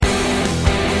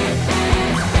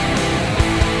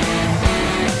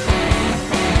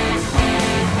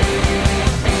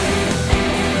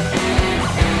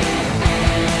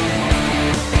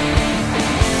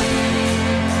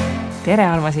Tere,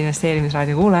 armas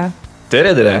investeerimisraadio kuulaja.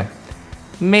 Tere, tere.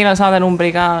 Meil on saade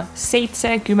numbriga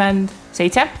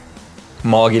 77.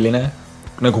 Maagiline.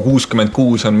 Nagu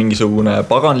 66 on mingisugune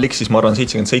paganlik, siis ma arvan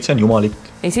 77 on jumalik.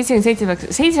 Ei,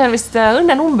 77 on vist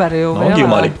õnne number ju. No ongi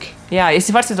jumalik. Ja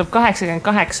siis varsti tuleb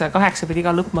 88. 8 pidi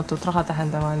iga lõpmatult raha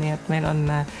tähendama, nii et meil on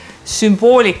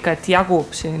sümboolikat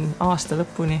jagub siin aasta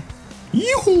lõpuni.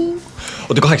 Juhu!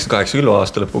 Oota, 88 küll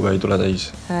aasta lõpuga ei tule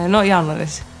täis. No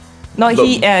jaanuaris. No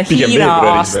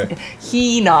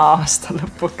Hiina aasta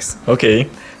lõpuks. Okei.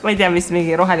 Ma ei tea, mis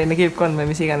mingi roheline kilp on või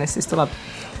mis iganes siis tuleb.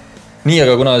 Nii,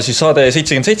 aga kuna siis saade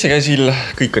 77 käsil,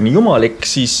 kõik on nii jumalik,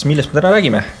 siis millest me täna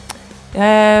räägime?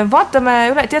 Vaatame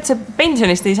üle, tead, see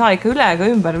pensionist ei saa ikka üle ega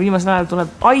ümber. Viimasel ajal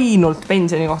tuleb ainult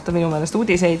pensioni kohta minu meelest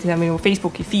uudiseid ja minu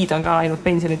Facebooki feed on ka ainult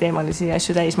pensioni teemalisi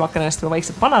asju täis. Ma hakkan ennast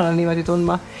vaikselt vanana niimoodi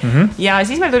tundma. Ja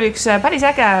siis meil tuli üks päris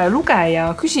äge lugeja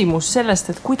küsimus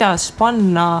sellest, et kuidas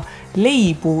panna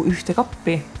leibu ühte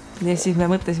kappi. Ja siis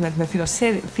me mõtlesime, et me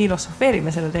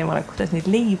filosofeerime selle teemale, kuidas neid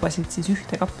leibasid siis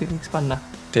ühte kappi võiks panna.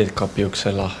 Teed kapi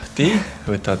ukse lahti,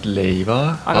 võtad leiva.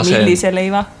 Aga millise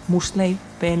leiva? Must leib,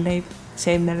 peenleib,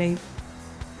 seemneleib?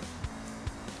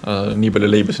 Nii palju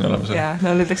leiba siin olemas. Ja,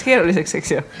 no nüüd läks keeruliseks,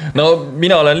 eks ju? No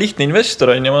mina olen lihtne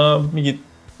investor ja ma mingi,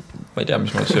 ma ei tea,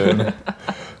 mis ma söön.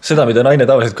 Seda, mida naine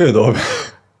tavaliselt köö toob.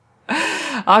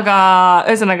 Aga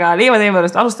ühesõnaga leiva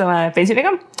teemast alustame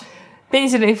pensioniga.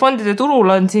 Pensionifondide turul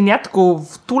on siin jätkuv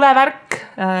tulevärk.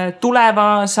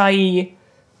 Tuleva sai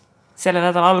selle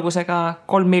nädala algusega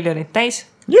 3 miljonit täis.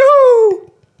 Juhu!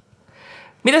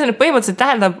 Mida see nüüd põhimõtteliselt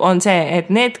tähendab, on see, et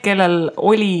need, kellel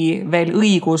oli veel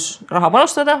õigus raha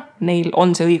panustada, neil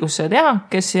on see õigus seda teha,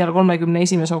 kes seal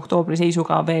 31. oktoobri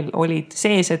seisuga veel olid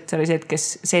sees, et see oli see, et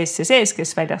kes sees,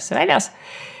 kes väljas.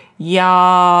 Ja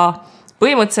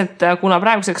põhimõtteliselt, kuna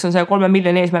praeguseks on see 3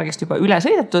 miljoni eesmärgist juba üle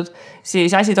sõidetud,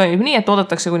 siis asi toimib nii, et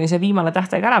oodatakse kuni see viimane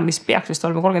tähtaeg ära, mis peaks vist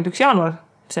olema 31. jaanuar,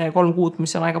 see 3 kuud,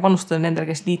 mis on aega panustada nendel,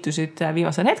 kes liitusid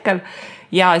viimasel hetkel.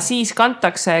 Ja siis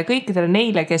kantakse kõikidele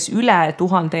neile, kes üle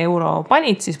 1000 euro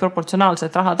panid, siis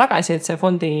proportsionaalselt raha tagasi, et see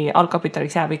fondi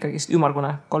algkapitaliks jääb ikkagi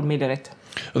ümmargune 3 miljonit.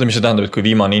 Oota, mis see tähendab, et kui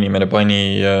viimane inimene pani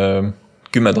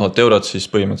 10 000 eurot, siis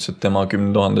põhimõtteliselt tema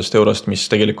 10 000 eurost, mis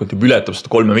tegelikult juba ületab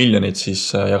seda 3 miljonit, siis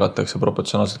jagatakse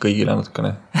proportsionaalselt kõigile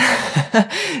natukene.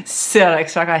 See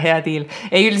oleks väga hea deal.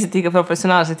 Ei üldiselt iga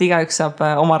proportsionaalselt igaüks saab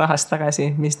oma rahast tagasi,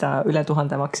 mis ta üle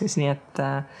 1000 maksis, nii et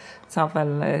saab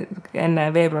veel enne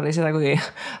veebruari seda, kui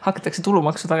hakatakse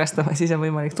tulumaksu tagastama, siis on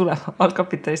võimalik tulema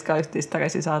algkapitalist ka üht-teist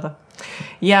tagasi saada.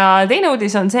 Ja teine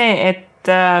uudis on see, et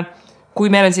kui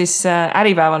meil on siis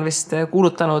Äripäev on vist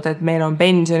kuulutanud, et meil on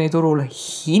pensioniturul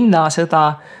hinnasõda,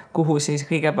 kuhu siis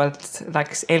kõigepealt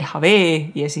läks LHV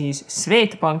ja siis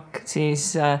Swedbank,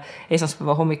 siis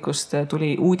esmaspäeva hommikust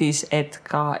tuli uudis, et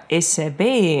ka SEB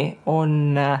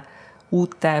on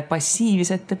uute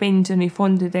passiivsete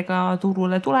pensionifondidega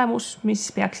turule tulemus, mis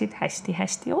peaksid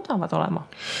hästi-hästi odavad olema.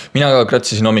 Mina ka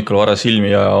kratsisin hommikul vara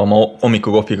silmi ja oma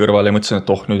hommikukohvi kõrval ja mõtlesin,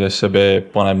 et nüüd SEB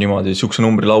paneb niimoodi sihukese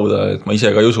numbri lauda, et ma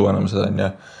ise ka ei usu enam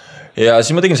seda. Ja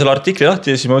siis ma tegin selle artikli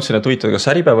lahti ja siis ma mõtlesin, et huvitav,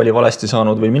 kas Äripäev oli valesti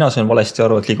saanud või mina sain valesti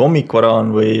aru, et liiga hommikvara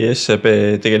on või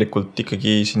SEB tegelikult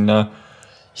ikkagi sinna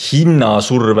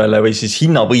hinnasurvele või siis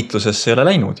hinnavõitlusesse ei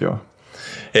ole läinud ju.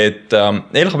 Et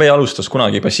LHV alustas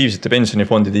kunagi passiivsete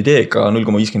pensionifondide ideega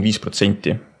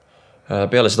 0,55%.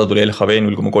 Peale seda tuli LHV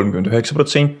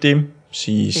 0,39%.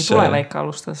 Siis ei tuleva ikka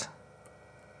alustas.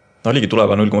 No oligi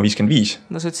tuleva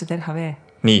 0,55. No sa ütlesid LHV.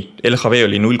 Nii, LHV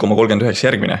oli 0,39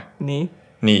 järgmine.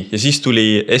 Nii, ja siis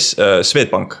tuli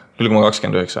Swedbank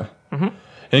 0,29. Ja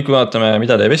nüüd kui vaatame,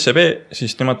 mida teeb SEB,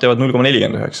 siis nemad teevad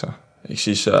 0,49. Ehk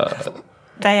siis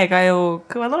täiega ju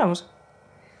kõva tulemus.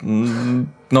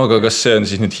 No aga kas see on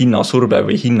siis nüüd hinnasurve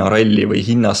või hinnaralli või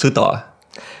hinnasõda?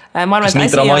 Kas nii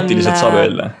dramaatiliselt saab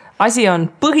öelda? Asi on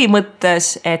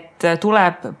põhimõttes, et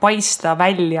tuleb paista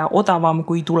välja odavam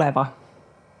kui tuleva.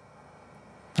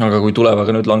 Aga kui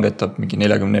tulevaga nüüd langetab mingi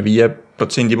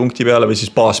 45% punkti peale või siis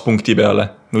baaspunkti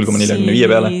peale, 0,45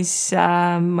 peale? Siis,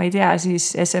 ma ei tea,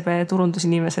 siis SEB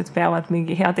turundusinimesed peavad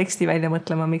mingi hea teksti välja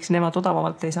mõtlema, miks nemad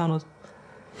odavamalt ei saanud.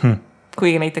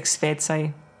 Kuigi näiteks Swed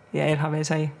sai ja LHV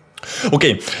sai.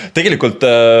 Okei, tegelikult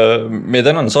meie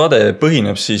tänane saade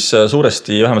põhineb siis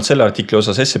suuresti vähemalt selle artikli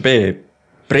osas SEB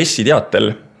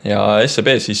pressiteatel ja SEB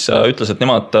siis ütles, et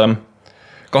nemad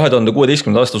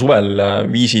 2016. aasta suvel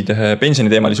viisid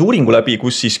pensioniteemalise uuringu läbi,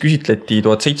 kus siis küsitleti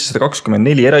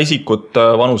 1724 eraisikut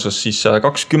vanuses siis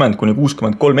 20 kuni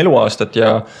 63 eluaastat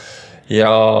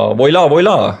ja voila,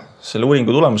 selle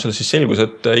uuringu tulemusel siis selgus,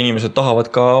 et inimesed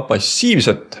tahavad ka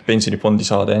passiivset pensionifondi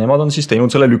saada ja nemad on siis teinud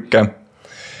selle lükke.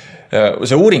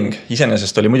 see uuring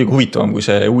iseenesest oli muidugi huvitavam kui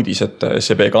see uudis, et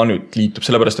SEB ka nüüd liitub,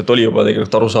 sellepärast, et oli juba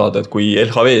tegelikult aru saada, et kui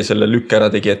LHV selle lükke ära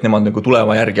tegi, et nemad nagu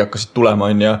tuleva järgi hakkasid tulema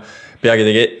on ja peagi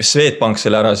tegi Swedbank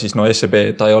selle ära, siis no SEB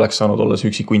ta ei oleks saanud olla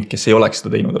see üksik hunt, kes ei oleks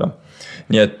seda teinud ära.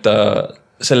 Nii et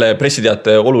selle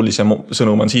pressiteate olulisem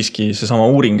sõnum on siiski seesama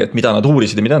uuring, et mida nad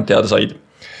uurisid ja mida nad teada said.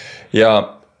 Ja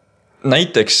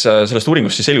näiteks sellest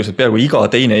uuringust siis selgus, et peaaegu iga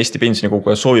teine Eesti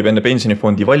pensionikoguja soovib enne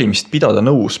pensionifondi valimist pidada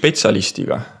nõu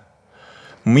spetsialistiga.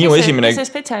 Mis see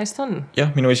spetsialist on?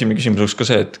 Jah, minu esimene küsimus oleks ka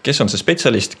see, et kes on see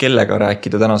spetsialist, kellega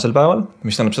rääkida tänasel päeval,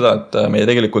 mis tähendab seda, et meie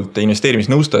tegelikult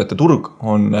investeerimisnõustajate turg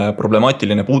on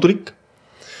problemaatiline puudulik.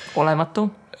 Olematu?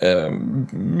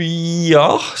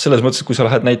 Jah, selles mõttes, et kui sa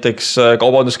lähed näiteks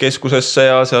kaubanduskeskusesse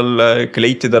ja seal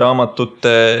kleitide,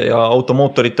 raamatute ja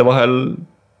automootorite vahel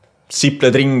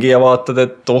sipled ringi ja vaatad,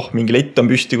 et mingi lett on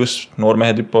püsti, kus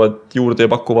noormehed hüppavad juurde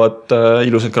ja pakuvad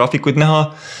ilusad graafikuid näha,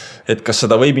 et kas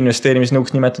seda võib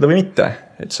investeerimisnõuks nimetada või mitte.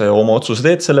 Et sa oma otsuse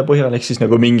teed selle põhjal, ehk siis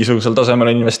nagu mingisugusel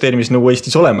tasemel on investeerimisnõu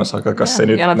Eestis olemas, aga kas see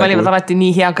nüüd... Ja nad valivad alati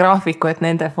nii hea graafiku, et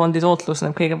nende fondi tootlus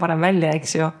näeb kõige parem välja,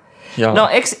 eks ju. Ja. No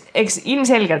eks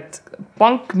ilmselgelt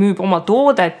pank müüb oma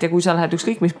toodet ja kui sa lähed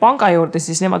ükskõik mis panga juurde,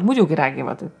 siis nemad muidugi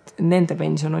räägivad, et nende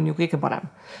pension on ju kõige parem.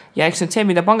 Ja eks nüüd see,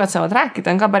 mida pangad saavad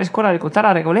rääkida, on ka päris korralikult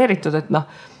ära reguleeritud, et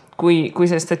kui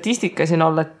see statistika siin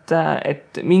olla,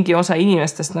 et mingi osa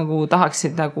inimestest nagu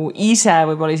tahaksid nagu ise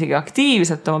võib-olla isegi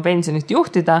aktiivselt oma pensionit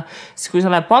juhtida, siis kui sa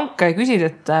lähed panka ja küsid,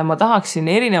 et ma tahaksin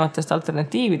erinevatest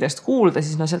alternatiividest kuulda,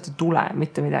 siis sealt ei tule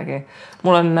mitte midagi.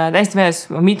 Mul on täiesti meeles,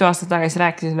 ma mitu aastat tagasi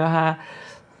rääkisin ühe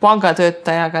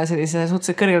pangatöötajaga, sellise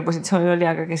suhteliselt kõrgel positsioonil oli,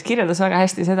 aga kes kirjeldas väga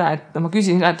hästi seda, et ma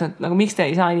küsisin, et nagu, miks te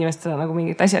ei saa inimestele nagu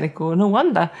mingit asjalikku nõu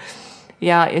anda.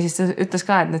 Ja siis ta ütles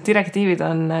ka, et need direktiivid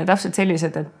on täpselt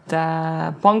sellised, et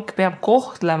pank peab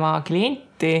kohtlema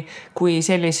klienti kui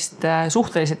sellist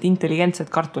suhteliselt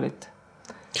intelligentset kartulit.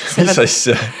 Mis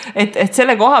asja? Et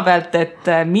selle koha pealt, et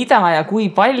mida ja kui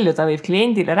palju ta võib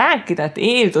kliendile rääkida, et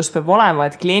eeldus peab olema,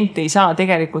 et klient ei saa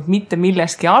tegelikult mitte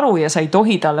millestki aru ja sa ei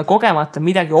tohi talle kogemata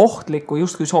midagi ohtlikku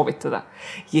justkui soovitada.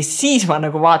 Ja siis ma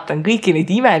nagu vaatan kõiki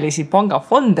neid imelisi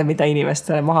pangafonde, mida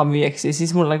inimestele maha müüeks ja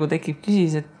siis mul nagu tekib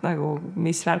küsis, et nagu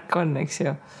mis värk on, eks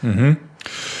ju.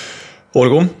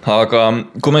 Olgu, aga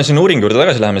kui me siin uuringu juurde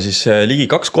tagasi läheme, siis ligi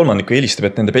 2/3 eelistab,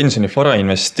 et nende pensionifara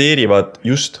investeerivad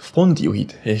just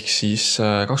fondijuhid, ehk siis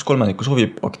 2/3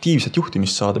 soovib aktiivset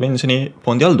juhtimist saada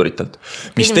pensionifondi halduritelt.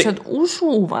 Inimesed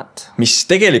usuvad. Mis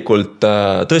tegelikult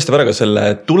tõestab ära ka selle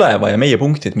tuleva ja meie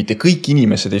punkti, et mitte kõik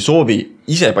inimesed ei soovi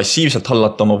ise passiivselt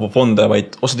hallata oma fonde,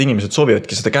 vaid osad inimesed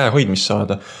soovivadki seda käehoidmist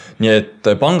saada. Nii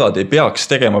et pangad ei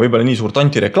peaks tegema võib-olla nii suurt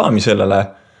antireklaami sellele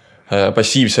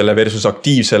passiivsele versus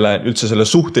aktiivsele, üldse selle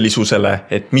suhtelisusele,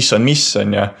 et mis on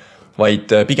ja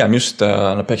vaid pigem just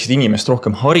nad peaksid inimest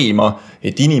rohkem harima,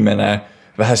 et inimene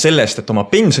vähe sellest, et oma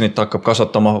pensionit hakkab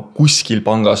kasvatama kuskil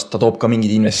pangast, ta toob ka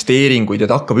mingeid investeeringuid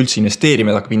ja ta hakkab üldse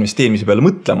investeerima, ta hakkab investeerimise peale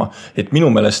mõtlema, et minu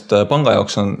meelest panga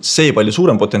jaoks on see palju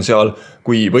suurem potentsiaal,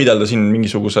 kui võidelda siin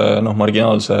mingisuguse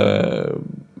marginaalse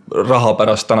raha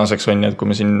pärast tänaseks on, et kui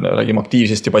me siin räägime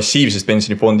aktiivsest ja passiivsest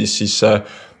pensionifondist, siis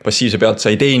passiivse pealt sa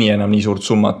ei teeni enam nii suurt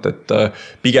summat, et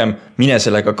pigem mine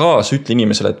sellega kaasa, ütle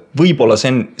inimesele, et võib-olla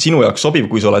see on sinu jaoks sobiv,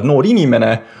 kui sa oled noor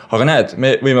inimene, aga näed,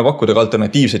 me võime pakkuda ka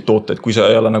alternatiivseid tooteid, kui sa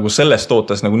ei ole nagu selles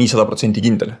tootes nagu nii 100%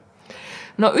 kindel.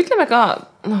 No ütleme ka,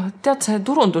 tead see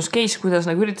turunduscase,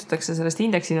 kuidas nagu üritatakse sellest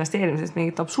indeksi investeerimisest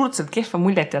mingit absurdselt kehva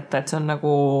muljet jätta, et see on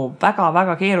nagu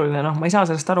väga-väga keeruline, ma ei saa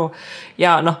sellest aru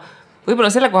ja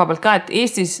võib-olla selle koha pealt ka, et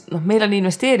Eestis meil on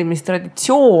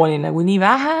investeerimistraditsiooni nagu nii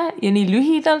vähe ja nii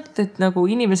lühidalt, et nagu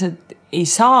inimesed ei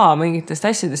saa mingitest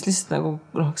asjadest lihtsalt nagu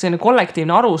selline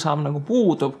kollektiivne arusaam nagu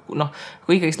puudub.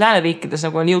 Kui ikkagi lääneriikides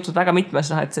nagu on jõutud väga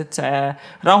mitmes, et see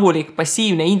rahulik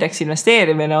passiivne indeks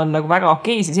investeerimine on nagu väga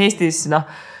okei, siis Eestis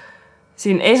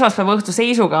siin esmaspäeva õhtu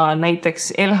seisuga on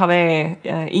näiteks LHV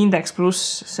indeks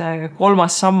pluss see 3.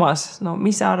 sammas. No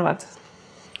mis sa arvad?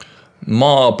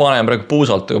 Ma panen praegu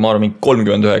puusalt, aga ma arvan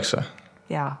 39.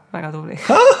 Jaa, väga tubli.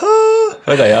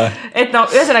 Väga hea. Et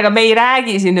ühesõnaga me ei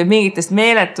räägi siin nüüd mingitest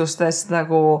meeletustest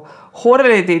nagu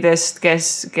hordidest,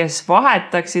 kes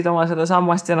vahetaksid oma seda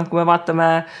sammast ja kui me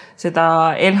vaatame seda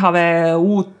LHV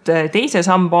uut teise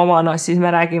samba oma, siis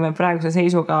me räägime praeguse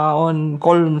seisuga on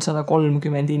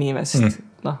 330 inimest.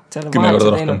 Selle 10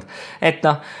 korda rohkem. Et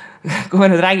kui me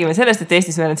nüüd räägime sellest, et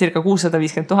Eestis meil on circa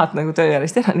 650 000 nagu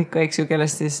tööjärjest elanikku, eks ju,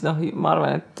 kellest siis ma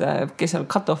arvan, et kes seal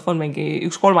cut-off on mingi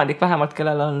 1/3 vähemalt,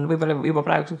 kellel on võib-olla juba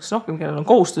praeguseks rohkem, kellel on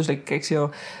kohustuslik, eks ju,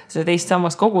 seda teist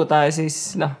sammast koguda,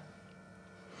 siis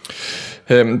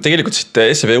Tegelikult siit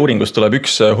SEB uuringust tuleb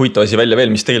üks huvitav asi välja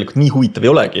veel, mis tegelikult nii huvitav ei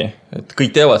olegi. Et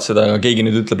kõik teavad seda, aga keegi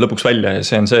nüüd ütleb lõpuks välja ja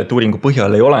see on see, et uuringu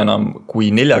põhjal ei ole enam kui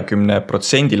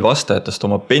 40% vastajatest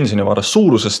oma pensionivara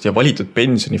suurusest ja valitud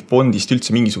pensionifondist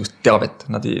üldse mingisugust teavet.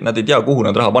 Nad ei tea, kuhu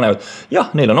nad raha panevad.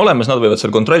 Jah, neil on olemas, nad võivad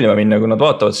seal kontrollima minna, kui nad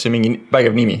vaatavad, siis mingi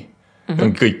vägev nimi.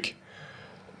 On kõik.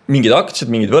 Mingid aktsiad,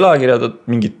 mingid võlakirjad,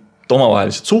 mingid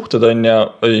omavahelised suhted on ja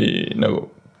nagu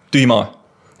tühima.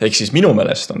 Ehk siis minu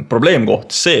meelest on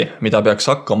probleemkoht see, mida peaks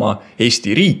hakkama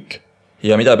Eesti riik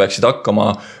ja mida peaksid hakkama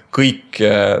kõik,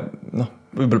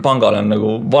 võib-olla pangal on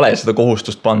nagu vale seda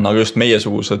kohustust panna, aga just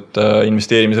meiesugused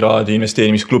investeerimisraad,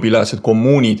 investeerimisklubilähedased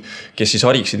kommuunid, kes siis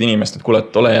hariksid inimest, et kuule,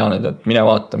 et ole hea nüüd, et mine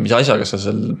vaata, mis asjaga sa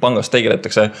seal pangas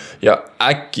tegeletakse ja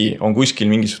äkki on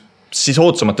kuskil mingisugust siis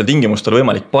ootsamatel tingimustel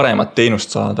võimalik paremat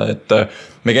teenust saada, et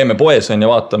me käime poes ja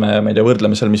vaatame, ma ei tea,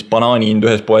 võrdleme seal, mis banaani hind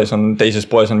ühes poes on, teises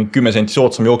poes on 10 senti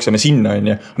soodsam, jookseme sinna,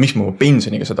 ja miks ma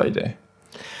pensioniga seda ei tee?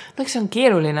 No eks see on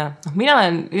keeruline. Mina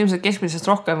olen ilmselt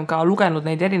keskmisest rohkem ka lugenud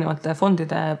neid erinevate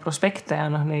fondide prospekte ja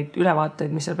neid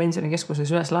ülevaateid, mis seal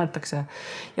pensionikeskuses üles laetakse.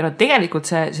 Ja tegelikult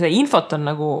see infot on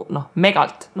nagu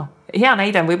megalt. Hea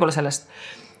näide on võib-olla sellest,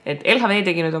 et LHV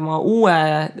tegi nüüd oma uue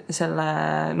selle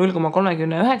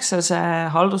 0,39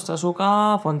 haldustasuga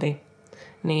fondi.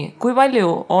 Nii, kui palju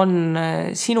on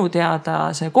sinu teada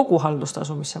see kogu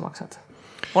haldustasu, mis sa maksad?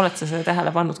 Oled sa seda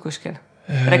tähele pannud kuskil?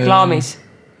 Reklaamis?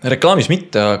 Reklaamis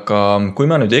mitte, aga kui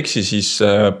ma nüüd eksi, siis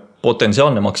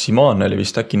potentsiaalne maksimaalne oli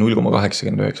vist äkki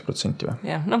 0,89% või?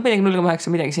 Jah, midagi 0,9,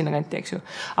 midagi sinna kanti, eks ju.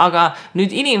 Aga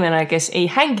nüüd inimene, kes ei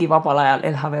hängi vabal ajal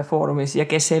LHV foorumis ja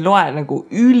kes ei loe nagu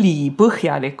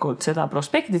ülipõhjalikult seda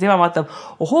prospekti, tema vaatab,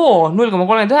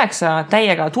 0,39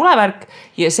 täiega tulevärk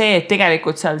ja see, et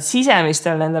tegelikult seal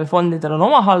sisemistel nendel fondidel on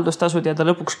oma haldustasud ja ta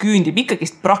lõpuks küündib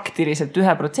ikkagist praktiliselt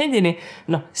 1%-ni,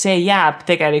 see jääb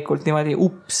tegelikult niimoodi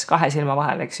ups 2 silma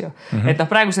vahel, eks ju. Et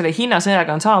praegu selle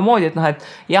hinnasõjaga on samamoodi, et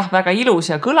jah, väga ilus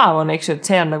ja kõlav on, eks ju, et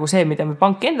see on nagu see, mida me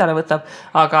pank endale võtab,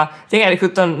 aga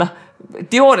tegelikult on,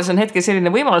 teoorias on hetkel selline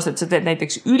võimalus, et sa teed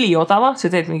näiteks üliodava, sa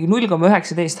teed mingi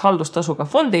 0,19 haldustasuga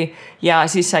fondi ja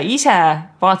siis sa ise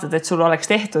vaatad, et sul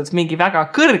oleks tehtud mingi väga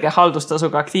kõrge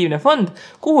haldustasuga aktiivne fond,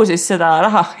 kuhu siis seda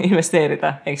raha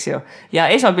investeerida, eks ju.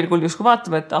 Ja esmapilgul justkui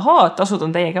vaatab, et tasud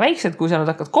on täiega väiksed, kui sa nüüd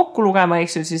hakkad kokku lugema,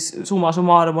 eks ju, siis summa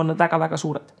summarum on nad väga-väga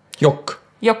suured. Jokk.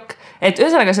 Et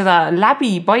ühesõnaga seda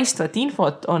läbipaistvat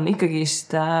infot on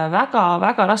ikkagist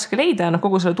väga-väga raske leida ja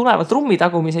kogu selle tuleva trummi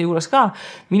tagumise juures ka.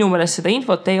 Minu meelest seda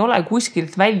infot ei ole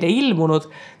kuskilt välja ilmunud,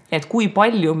 et kui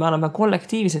palju me oleme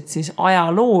kollektiivselt siis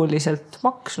ajalooliselt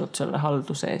maksnud selle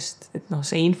halduse eest. Et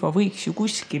see info võiks ju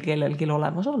kuskil kellelgi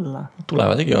olemas olla.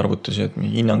 Tulevadegi arvutusi, et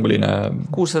hinnanguline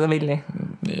 600 milli.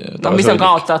 Mis on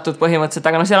kaotatud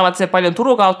põhimõtteliselt, aga seal on see palju on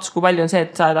turukaotus, kui palju on see,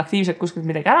 et sa oled aktiivselt kuskilt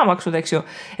midagi ära maksnud, eks ju.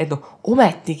 Et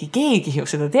ometigi keegi ju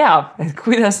seda teab, et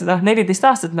kuidas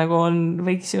 14 aastat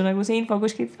võiks ju see info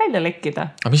kuskilt välja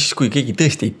lekkida. Aga mis siis, kui keegi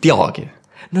tõesti ei teagi?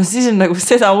 Siis on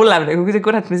seda hullem, kui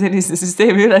kurat me sellise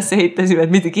süsteemi üles ehitasime,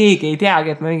 et mitte keegi ei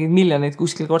teagi, et me mingid miljoneid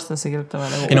kuskil korstnasse kirjutame.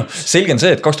 Selge on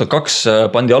see, et 2002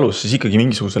 pandi alus siis ikkagi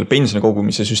mingisugusele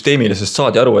pensionikogumise süsteemile, sest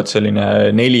saadi aru, et selline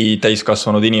 4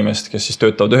 täiskasvanud inimest, kes siis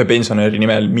töötavad ühe pensionäri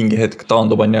nimel, mingi hetk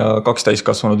taandub on ja 2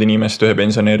 täiskasvanud inimest ühe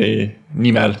pensionäri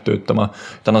nimel töötama.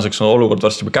 Tänaseks on olukord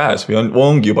varsti juba käes või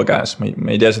ongi juba käes, me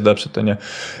ei tea seda täpselt on ja.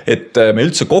 Et me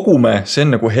üldse kogume, see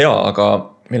on nagu hea, aga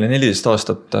meil on 14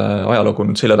 aastat ajalugu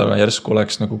nüüd selja taga järsku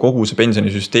oleks nagu kogu see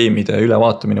pensionisüsteemide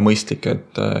ülevaatamine mõistlik,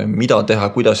 et mida teha,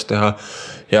 kuidas teha.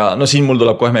 Ja siin mul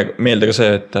tuleb kohe meelde ka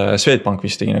see, et Swedbank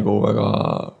vist tegi nagu väga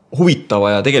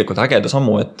huvitava ja tegelikult ägeda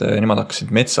sammu, et nemad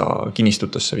hakkasid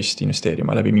metsakinnistutesse vist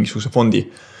investeerima läbi mingisuguse fondi.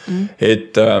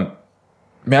 Et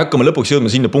me hakkame lõpuks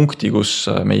jõudma sinna punkti, kus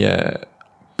meie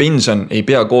pension ei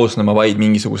pea koosnema vaid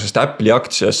mingisugusest Apple'i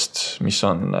aktsiast, mis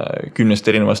on 10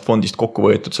 erinevast fondist kokku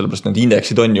võetud, sellepärast need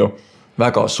indeksid on ju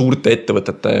väga suurte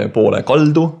ettevõtete poole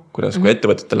kaldu, kuidas kui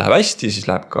ettevõtetel läheb hästi, siis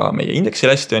läheb ka meie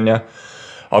indeksil hästi on ja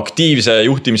aktiivse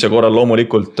juhtimise korral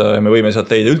loomulikult me võime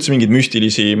sealt leida üldse mingid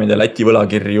müstilisi, ma ei tea, Läti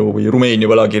võlakirju või Rumeenia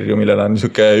võlakirju, millel on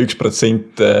niisugune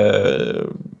 1%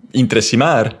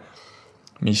 intressimäär,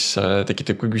 mis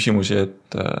tekitab ka küsimusi,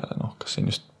 et kas see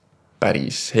on just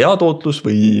päris hea tootlus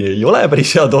või ei ole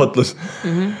päris hea tootlus.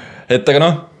 Et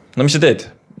aga mis sa teed?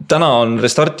 Täna on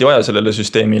restarti vaja sellele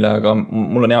süsteemile, aga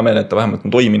mul on hea meel, et ta vähemalt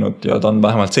on toiminud ja ta on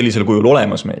vähemalt sellisel kujul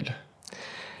olemas meil.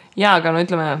 Ja, aga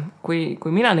ütleme,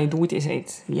 kui mina neid uudiseid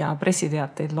ja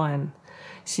pressiteateid loen,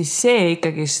 siis see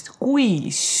ikkagist, kui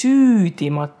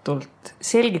süüdimatult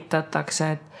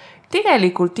selgitatakse, et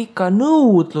tegelikult ikka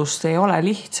nõudlust ei ole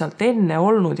lihtsalt enne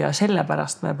olnud ja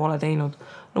sellepärast me pole teinud.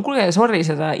 no kuulge, sorry,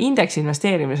 seda indeksi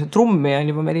investeerimise trummi on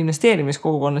juba meil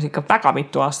investeerimiskogukonnas ikka väga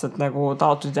mitu aastat nagu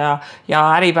taotud ja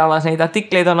Äripäevas neid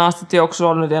artikleid on aastate jooksul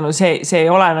olnud ja no see ei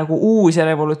ole nagu uus ja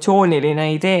revolutsiooniline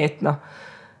idee, et noh,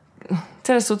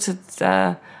 selles suhtes, et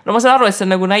no ma saan aru, et see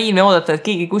on nagu naiivne oodata, et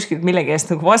keegi kuskilt millegi eest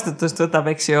nagu vastutust võtab,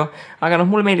 eks ju. Aga noh,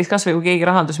 mulle meeldis kasvõi, kui keegi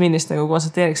rahandusminister nagu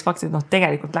konstateeriks fakti, et noh,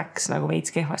 tegelikult läks nagu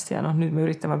veits kehvasti ja noh, nüüd me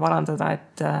üritame parandada,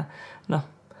 et noh,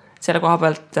 selle koha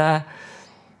pealt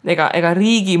ega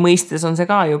riigi mõistes on see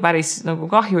ka ju päris nagu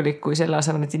kahjulik, kui selle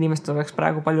asemel, et inimestel oleks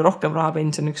praegu palju rohkem raha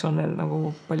pensioniks, on neil nagu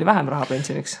palju vähem raha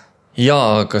pensioniks. Jaa,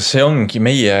 aga see ongi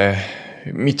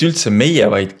mitte üldse meie,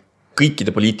 vaid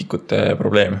kõikide poliitikute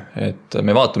probleem, et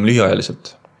me vaatame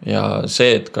lühiajaliselt. Ja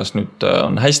see, et kas nüüd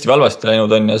on hästi valvasti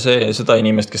läinud on ja seda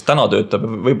inimest, kes täna töötab,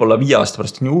 võib-olla 5 aasta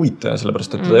pärast nii huvitaja,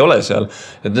 sellepärast, et ta ei ole seal.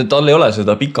 Et tal ei ole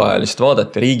seda pikaajalist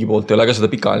vaadet ja riigi poolt ei ole ka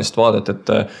seda pikaajalist vaadet, et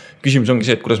küsimus ongi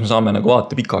see, et kuidas me saame nagu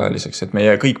vaate pikaajaliseks, et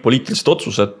meie kõik poliitilised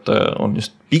otsused on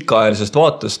just pikaajalisest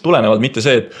vaatest tulenevad, mitte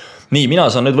see, et nii, mina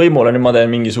saan nüüd võimule, nüüd ma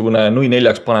teen mingisugune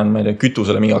 0,4 panen meile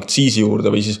kütusele mingi aktsiisi juurde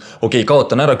või siis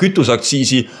kaotan ära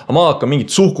kütuseaktsiisi, aga ma hakkan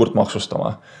mingit suhkurt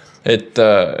maksustama. Et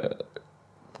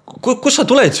kus sa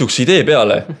tuled siukse idee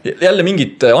peale? Jälle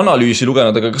mingit analüüsi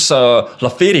lugenud, aga kas sa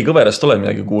Laferi kõverast oled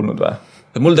midagi kuulnud või?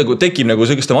 Et mul tekib nagu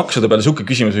selliste maksude peale siuke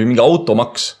küsimus või mingi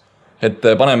automaks. Et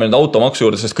paneme nüüd automaksu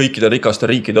juurde, sest kõikidel rikastel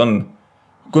riikid on.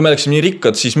 Kui me oleksime nii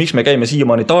rikkad, siis miks me käime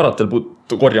siiamaani taaratel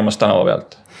korjamas tänava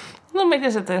pealt? No ma ei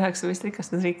tea, seda tehakse vist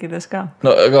rikastes riikides ka. No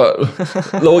aga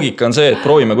loogika on see, et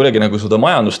proovime kuidagi nagu seda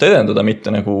majandust edendada,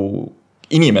 mitte nagu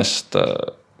inimest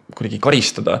kuidagi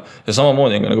karistada. Ja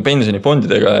samamoodi nagu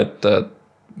pensionifondidega, et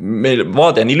meil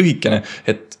vaade on nii lühikene,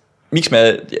 et miks me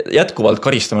jätkuvalt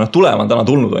karistame, tulema on täna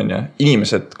tulnud on ja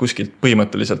inimesed kuskilt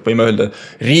põhimõtteliselt võime öelda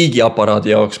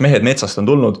riigiaparaadi jaoks mehed metsast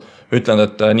on tulnud, ütlen,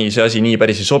 et nii see asi nii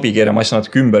päris ei sobi, keerame asja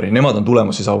natuke ümber ja nemad on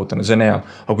tulemusi saavutanud, see on hea.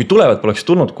 Aga kui tulevad, poleks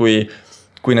tulnud, kui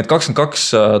need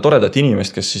 22 toredat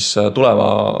inimest, kes siis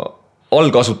tuleva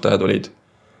algasutajad olid,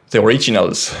 the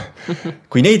originals,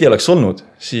 kui neid ei oleks olnud,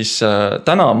 siis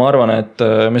täna ma arvan, et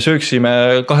me sööksime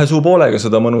 2 suupoolega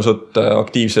seda mõnusat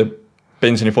aktiivse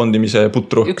pensionifondimise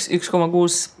putru.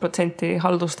 1,6%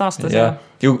 haldust aastas.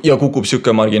 Ja kukub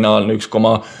siuke marginaalne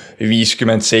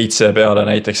 1,57 peale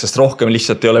näiteks, sest rohkem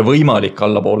lihtsalt ei ole võimalik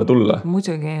alla poole tulla.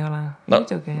 Muidugi ei ole.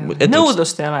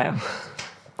 Nõudlust ei ole ju.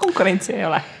 Konkurentsi ei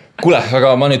ole. Kuule,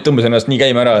 aga ma nüüd tõmbasin ennast nii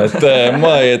käima ära, et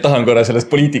ma tahan korra sellest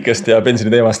poliitikast ja pensioni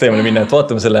teemast teemale minna, et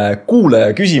vaatame selle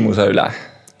kuulaja küsimuse üle.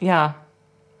 Jaa.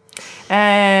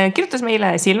 Kirjutas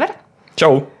meile Silver.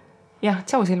 Tšau. Jah,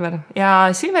 tšau Silver.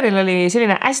 Ja Silveril oli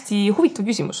selline hästi huvitav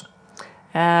küsimus.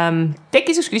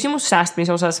 Tekkis üks küsimus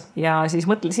säästmise osas ja siis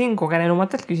mõtlesin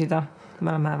kogenenumatelt küsida.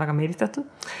 Me oleme väga meelitatud.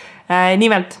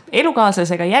 Nimelt,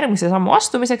 elukaaslasega järgmise sammu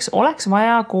astumiseks oleks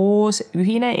vaja koos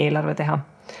ühine eelarve teha.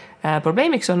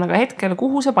 Probleemiks on aga hetkel,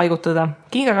 kuhu see paigutada.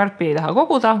 Kingakarpi ei taha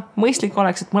koguda, mõistlik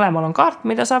oleks, et mõlemal on kaart,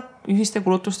 mida saab ühiste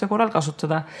kulutuste korral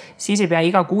kasutada. Siis ei pea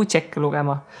iga kuu tšekke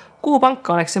lugema. Kuhu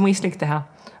panka oleks see mõistlik teha?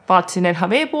 Vaatasin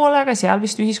LHV poole, aga seal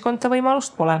vist ühiskonta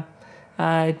võimalust pole.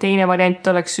 Teine variant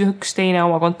oleks üks teine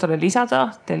oma kontole lisada,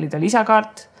 tellida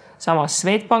lisakaart. Samas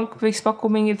Swedbank võiks pakku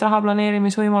mingit raha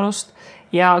planeerimisvõimalust.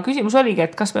 Ja küsimus oligi,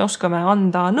 et kas me oskame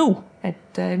anda nõu,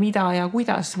 et mida ja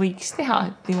kuidas võiks teha,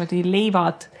 et niimoodi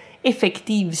leivad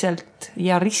efektiivselt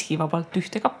ja riskivabalt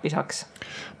ühte kappi saaks.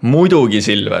 Muidugi,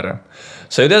 Silver.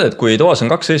 Sa ju tead, et kui toas on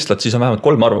 2 eestlat, siis on vähemalt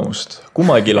 3 arvamust.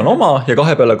 Kummagil on oma ja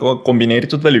 2 peale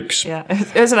kombineeritud veel 1. Ja,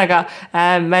 ühesõnaga,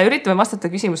 me üritame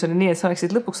vastata küsimusele nii, et sa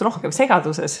oleksid lõpuks rohkem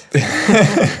segaduses.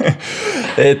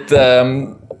 Et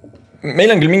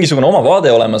meil on küll mingisugune oma vaade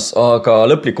olemas, aga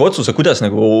lõpliku otsuse, kuidas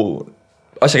nagu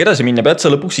asjaga edasi minna, pead sa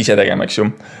lõpuks ise tegema, eks ju.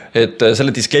 Et selle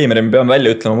disclaimeri me peame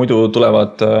välja ütlema, muidu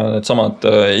tulevad need samad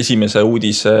esimese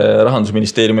uudise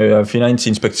Rahandusministeeriumi ja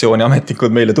Finantsinspektsiooni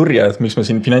ametnikud meile turja, et miks me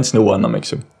siin finantsnõu anname,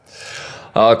 eks ju.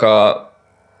 Aga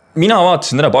mina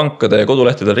vaatasin täna pankade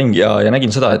kodulehtedel ringi ja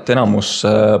nägin seda, et enamus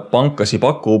pankasi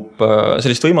pakub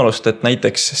sellist võimalust, et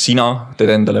näiteks sina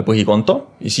teed endale põhikonto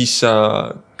ja siis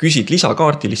küsid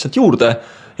lisakaarti lihtsalt juurde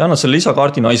ja annad selle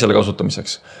lisakaardi naisele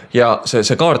kasutamiseks. Ja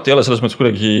see kaart ei ole selles mõttes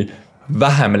kuidagi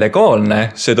vähem legaalne,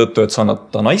 seetõttu, et sa annad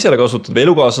ta naisele kasutada või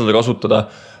elukaaslasele kasutada.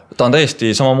 Ta on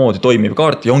täiesti samamoodi toimiv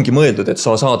kaart ja ongi mõeldud, et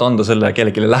sa saad anda selle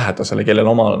kellelegi lähedasele, kellel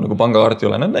oma nagu pangakaarti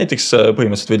ei ole. Näiteks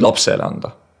põhimõtteliselt võid lapsele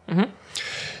anda.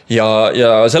 Ja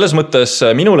selles mõttes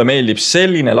minule meeldib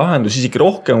selline lahendus isegi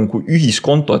rohkem kui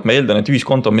ühiskonto, et ma eeldan, et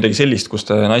ühiskonto on midagi sellist, kus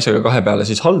te naisega 2 peale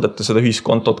siis haldate seda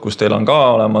ühiskontot, kus teil on ka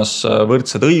olemas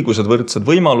võrdsed õigused, võrdsed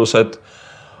võimalused.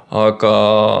 Aga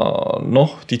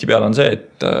tihtipeale on see,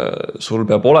 et sul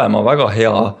peab olema väga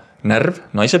hea närv,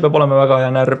 naisel peab olema väga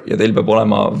hea närv ja teil peab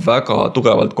olema väga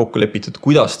tugevalt kokku lepitud,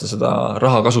 kuidas te seda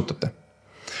raha kasutate.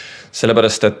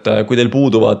 Sellepärast, et kui teil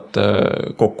puuduvad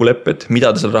kokkulepped,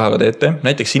 mida te selle rahaga teete,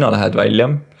 näiteks sina lähed välja,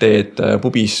 teed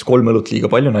pubis 3 õlut liiga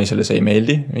palju, naisele see ei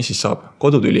meeldi, mis siis saab?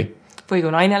 Kodutüli. Või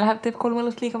kui naine läheb, teeb 3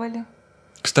 õlut liiga palju?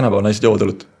 Kas tänapäeval naised joovad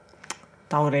õlut?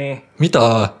 Tauri. Mida?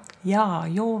 Jaa,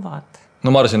 joovad.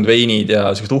 No ma arvasin, veinid ja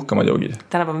sellised uhkemad joogid.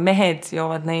 Tänapäeval mehed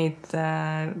joovad neid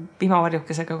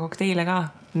pimavarjukesega kokteile ka,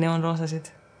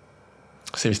 neonroosasid.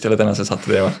 See vist ei ole tänase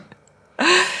saate teema.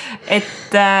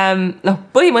 Et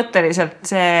põhimõtteliselt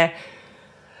see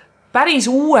päris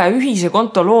uue ühise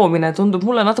konto loomine tundub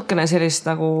mulle natukene sellist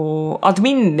nagu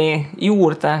adminni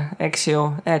juurde, eks ju,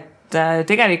 et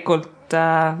tegelikult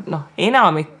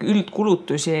enamik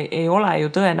üldkulutusi ei ole ju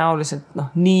tõenäoliselt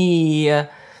nii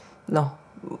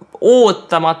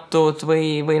ootamatud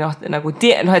või nagu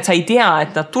et sa ei tea,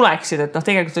 et nad tuleksid, et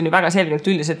tegelikult on ju väga selgelt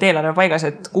üldiselt eelarve paigas,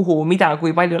 et kuhu, mida,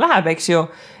 kui palju läheb, eks ju.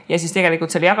 Ja siis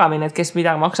tegelikult selle jagamine, et kes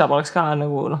mida maksab, oleks ka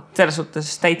nagu selles suhtes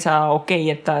täitsa okei,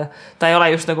 et ta ei ole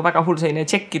just nagu väga hull selline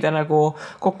tšekkida nagu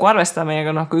kokku arvestame,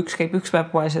 aga kui üks käib üks päev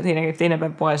poes ja teine käib teine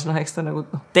päev poes, eks ta nagu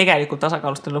tegelikult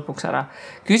tasakaalustab lõpuks ära.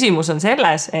 Küsimus on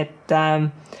selles, et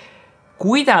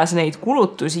kuidas neid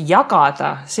kulutusi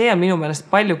jagada, see on minu meelest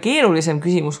palju keerulisem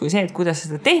küsimus kui see, et kuidas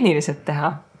seda tehniliselt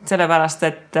teha. Sellepärast,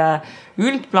 et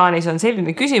üldplaanis on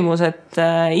selline küsimus, et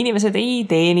inimesed ei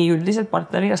teeni üldiselt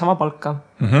partneriga sama palka.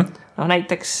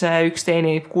 Näiteks üks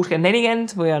teenib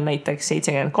 60-40 või on näiteks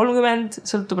 70-30,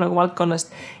 sõltub nagu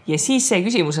valdkonnast. Ja siis see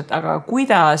küsimus, et aga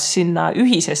kuidas sinna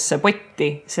ühisesse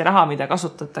potti see raha, mida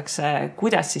kasutatakse,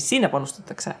 kuidas siis sinna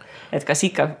panustatakse? Et kas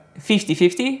ikka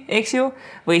 50-50, eks ju?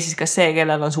 Või siis kas see,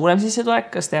 kellel on suurem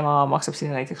sissetulek, kas tema maksab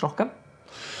sinna näiteks rohkem?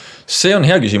 See on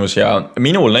hea küsimus ja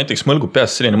minul näiteks mõlgub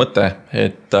peast selline mõte,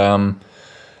 et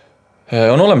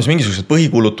on olemas mingisugused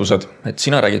põhikulutused, et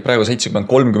sina räägid praegu 70,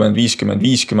 30, 50,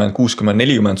 50, 60,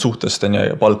 40 suhtest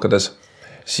palkades,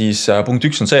 siis punkt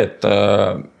 1 on see, et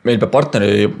meil peab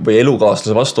partneri või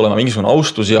elukaaslase vastu olema mingisugune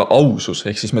austus ja ausus,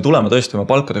 ehk siis me tuleme tõesti oma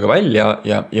palkadega välja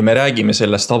ja me räägime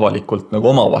sellest avalikult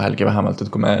nagu omavahelgi vähemalt,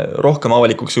 et kui me rohkem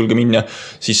avalikuks julge minna,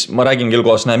 siis ma räägin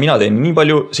elukaaslasena, mina teen nii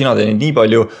palju, sina teenid nii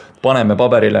palju, paneme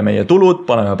paberile meie tulud,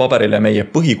 paneme paberile meie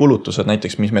põhikulutused,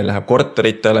 näiteks mis meil läheb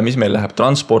korteritele, mis meil läheb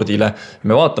transpordile.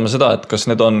 Me vaatame seda, et kas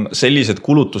need on sellised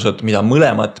kulutused, mida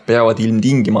mõlemad peavad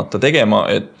ilmtingimata tegema,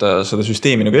 et seda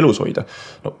süsteemi nagu elus hoida.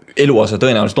 No, eluase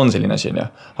tõenäoliselt on selline asi,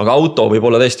 aga auto võib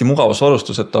olla täiesti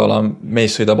mugavusvarustus, et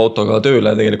mees sõidab autoga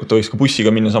tööle, tegelikult võiks ka bussiga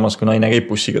minna samas, kui naine käib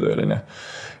bussiga tööle.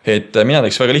 Et mina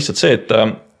teeks väga lihtsalt see, et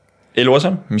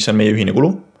eluase, mis on meie ühine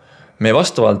kulu, me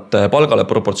vastavalt palgale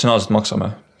proportsionaalselt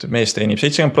maksame. Mees teenib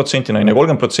 70%, naine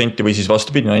 30% või siis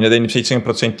vastupidi, naine teenib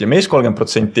 70% ja mees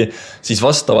 30%, siis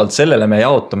vastavalt sellele me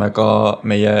jaotame ka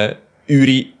meie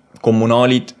üüri,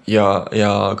 kommunaalid ja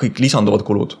kõik lisanduvad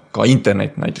kulud, ka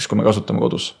internet näiteks, kui me kasutame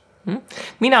kodus.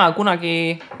 Mina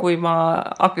kunagi, kui ma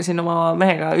hakkasin oma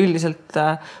mehega üldiselt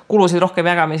kulusid rohkem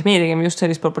jagama, siis meie tegime just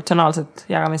sellist proportsionaalset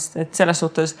jagamist, et selles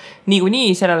suhtes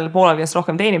niikuinii sellel poolel, kes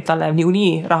rohkem teenib, talle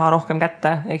niikuinii raha rohkem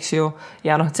kätte, eks ju.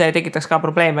 Ja see tekitaks ka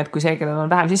probleeme, et kui see, kellel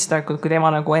on vähem sissetulekut, kui tema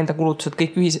nagu enda kulutused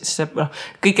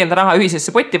kõik enda raha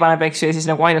ühisesse potti paneb, eks ju, ja siis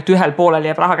nagu ainult ühel poolel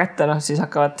jääb raha kätte, siis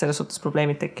hakkavad selles suhtes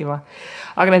probleemid tekkima.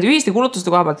 Aga need ühiste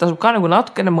kulutuste koha pealt tasub ka nagu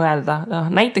natukene mõelda.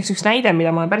 Näiteks üks näide,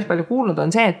 mida ma olen päris palju kuulnud,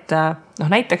 on see, et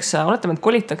näiteks oletame, et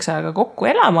kolitakse kokku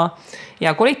elama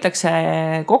ja kolitakse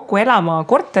kokku elama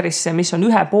korterisse, mis on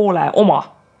ühe poole oma.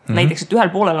 Näiteks, et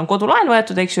ühel poolel on kodulaen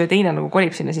võetud, eks ju, ja teine nagu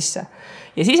kolib sinna sisse.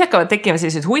 Ja siis hakkavad tekkima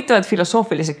sellised huvitavad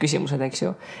filosoofilised küsimused, eks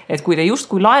ju. Et kui te just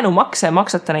kui laenumakse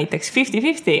maksate näiteks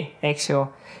 50-50, eks ju,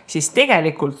 siis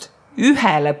tegelikult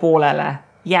ühele poolele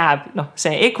jääb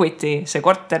see equity, see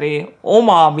korteri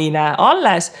omamine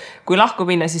alles. Kui lahku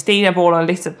minna, siis teine pool on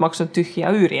lihtsalt maksnud tühja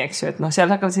üüri, eks ju. Et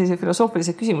seal hakkavad sellised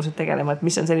filosoofilised küsimused tegelema, et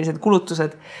mis on sellised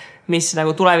kulutused, mis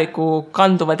nagu tulevikku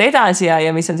kanduvad edasi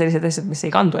ja mis on sellised asjad, mis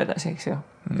ei kandu edasi, eks ju.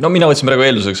 No mina võtsin praegu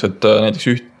eelduseks, et näiteks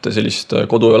ühte sellist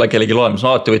kodu ei ole kellegi olemas,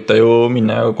 alati võite ju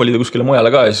minna ja kolida kuskile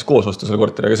mujale ka ja siis koos osta selle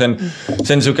korteri, aga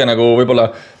see on siuke nagu võib-olla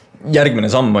järgmine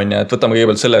samm on, et võtame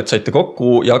kõigepealt selle, et saite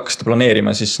kokku ja hakkasite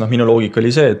planeerima, siis minu loogika oli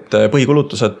see, et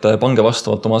põhikulutused pange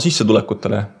vastavalt oma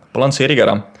sissetulekutele, balansseerige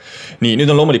ära. Nii,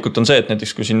 nüüd on loomulikult on see, et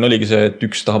näiteks kui siin oligi see, et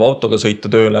üks tahab autoga sõita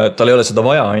tööle, tal ei ole seda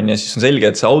vaja, siis on selge,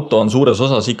 et see auto on suures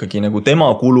osas ikkagi nagu tema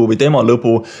kulu või tema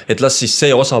lõbu, et las siis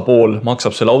see osapool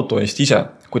maksab selle auto eest ise.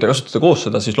 Kui te kasutate koos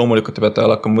seda, siis loomulikult te peate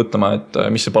hakkama võtma, et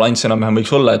mis see balanss enam-vähem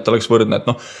võiks olla, et ta oleks võrdne, et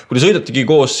kui te sõidategi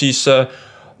koos, siis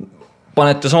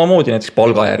panete samamoodi näiteks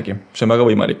palga järgi, see on väga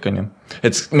võimalik, on ju.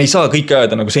 Et me ei saa kõike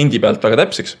ajada nagu sendi pealt väga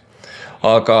täpseks.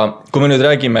 aga kui me nüüd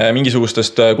räägime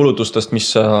mingisugustest kulutustest,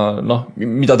 mis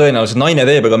mida tõenäoliselt naine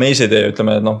teeb, ega mees ei tee,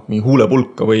 ütleme, mingi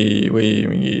huulepulka või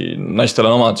mingi naistel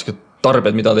on omad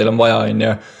tarbed, mida teil on vaja,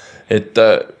 et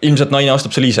ilmselt naine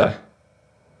ostab selle ise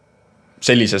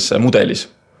sellises mudelis.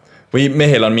 Või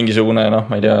mehel on mingisugune,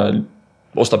 ma ei tea,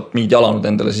 ostab mingid jalanud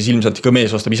endale, siis ilmselt ikka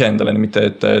mees ostab ise endale, mitte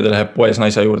et ta läheb poes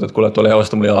naise juurde, et kuule, et ole hea,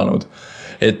 osta mulle jalanud.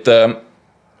 Et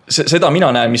seda mina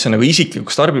näen, mis on nagu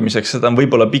isiklikuks tarbimiseks, seda on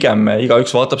võib-olla pigem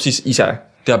igaüks vaatab siis ise,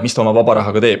 teab, mis ta oma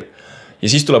vabarahaga teeb. Ja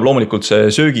siis tuleb loomulikult see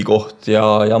söögikoht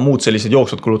ja muud sellised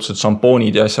jooksvad kulutused,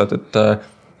 šampoonid ja asjad, et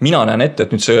mina näen ette,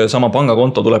 et nüüd see sama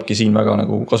pangakonto tulebki siin väga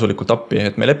nagu kasulikult appi,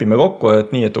 et me lepime kokku,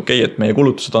 et nii, et okei, et meie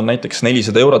kulutused on näiteks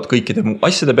 400 eurot kõikide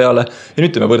asjade peale ja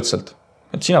nüüd teeme võrdselt.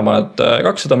 Et sina paned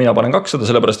 200, mina panen 200,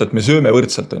 sellepärast, et me sööme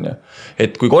võrdselt, on ju.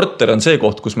 Et kui korter on see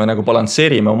koht, kus me nagu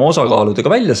balansseerime oma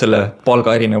osakaaludega välja selle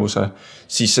palga erinevuse,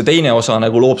 siis see teine osa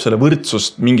nagu loob selle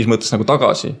võrdsust mingis mõttes nagu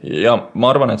tagasi. Ja ma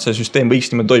arvan, et see süsteem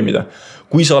võiks niimoodi toimida.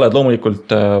 Kui sa oled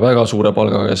loomulikult väga suure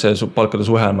palgaga ja see palkade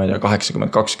suhe on, ma ei tea,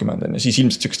 80-20, siis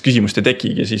ilmselt sellist küsimust ei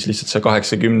tekigi, siis lihtsalt see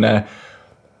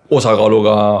 80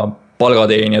 osakaaluga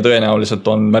palgateenija tõenäoliselt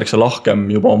on märksa lahkem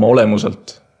juba oma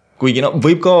olemuselt. Kuigi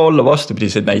võib ka olla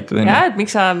vastupidiseid näited. Ja, et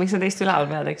miks sa teist üleval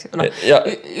pead, eks?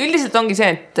 Üldiselt ongi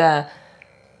see, et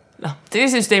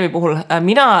sellise süsteemi puhul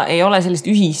mina ei ole sellist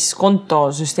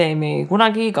ühiskontosüsteemi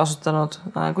kunagi kasutanud.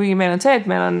 Kuigi meil on see, et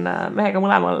meil on mehega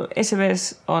mõlemal SEBs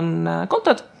on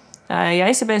kontod ja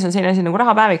SEBs on selline asi nagu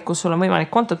rahapäevik, kus sul on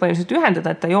võimalik kontod põhimõtteliselt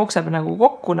ühendada, et ta jookseb nagu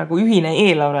kokku nagu ühine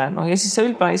eelarve. Ja siis sa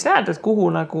üldplaanis näed, et kuhu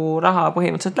nagu raha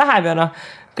põhimõtteliselt läheb ja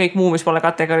kõik muu, mis pole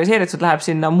kategoriseeritud, läheb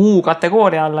sinna muu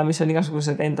kategooria alla, mis on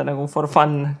igasugused enda nagu for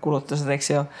fun kulutused, eks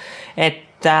ju.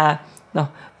 Et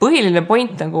põhiline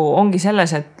point nagu ongi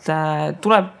selles, et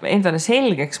tuleb endale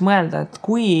selgeks mõelda, et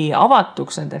kui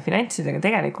avatuks nende finantsidega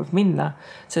tegelikult minna.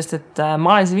 Sest et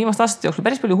ma olen siin viimast aastate jooksul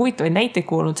päris palju huvitavaid näiteid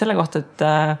kuulnud selle kohta,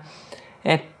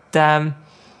 et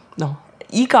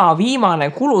iga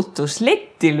viimane kulutus letti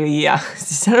lüüa,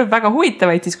 siis see on väga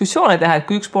huvitavaid diskussioone teha, et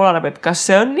kui üks pool arvab, et kas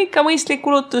see on ikka mõistlik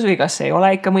kulutus või kas see ei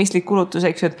ole ikka mõistlik kulutus,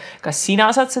 eks ju, et kas sina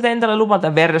saad seda endale lubada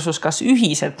versus kas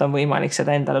ühiselt on võimalik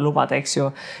seda endale lubada, eks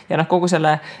ju. Ja kogu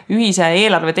selle ühise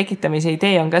eelarve tekitamise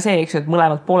idee on ka see, eks ju, et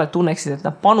mõlemad pooled tunneksid, et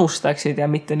nad panustaksid ja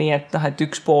mitte nii, et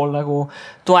üks pool nagu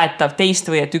toetab teist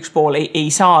või et üks pool ei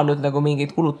saanud nagu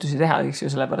mingeid kulutusi teha, eks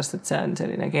ju, sellepärast, et see on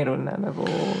selline keeruline nagu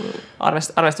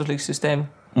arvestuslik süsteem.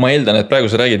 Ma eeldan, et praegu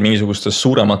sa räägid mingisugustest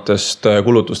suurematest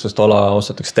kulutustest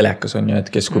ostetakse telekas on ju, et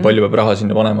kes kui palju peab raha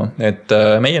sinna panema. Et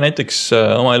meie näiteks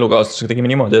oma elukaaslasega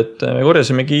tegime niimoodi, et me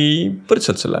korjasimegi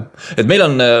võrdselt selle. Et meil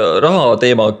on raha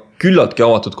teema küllaltki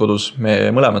avatud kodus.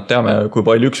 Me mõlemad teame, kui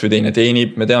palju üks või teine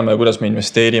teenib. Me teame, kuidas me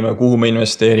investeerime, kuhu me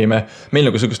investeerime. Meil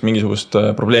nagu mingisugust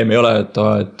probleemi ei ole,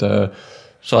 et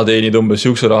sa teenid umbes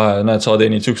siukse raha ja näed, sa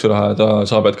teenid siukse raha ja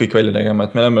sa pead kõik välja tegema,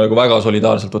 et me oleme nagu väga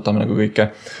solidaarselt võtame nagu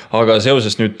kõike. Aga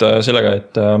seoses nüüd sellega,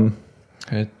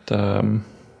 et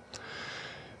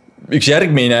üks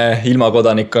järgmine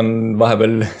ilmakodanik on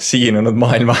vahepeal siinunud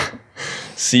maailma,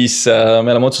 siis me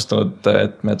oleme otsustanud,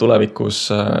 et me tulevikus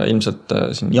ilmselt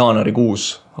siin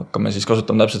jaanuarikuus hakkame siis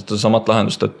kasutama täpselt seda samat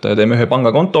lahendust, et teeme ühe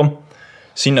pangakonto,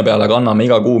 sinna peale kanname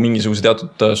iga kuu mingisuguse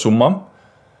teatud summa,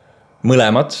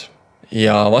 mõlemad,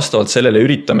 ja vastavalt sellele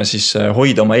üritame siis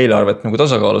hoida oma eelarvet nagu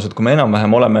tasakaalus, et kui me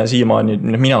enam-vähem oleme siiamaani,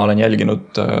 mina olen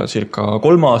jälginud circa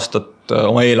 3 aastat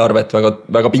oma eelarvet väga,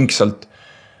 väga pingsalt.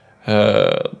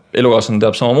 Elukaaslane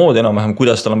teab samamoodi enam-vähem,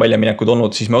 kuidas tal on väljaminekud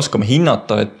olnud, siis me oskame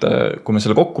hinnata, et kui me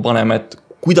selle kokku paneme, et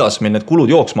kuidas meil need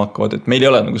kulud jooksma hakkavad, et meil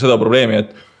ei ole nagu seda probleemi,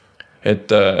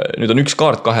 et nüüd on üks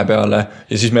kaart 2 peale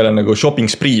ja siis meil on nagu shopping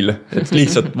spree'l, et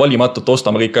lihtsalt valimatult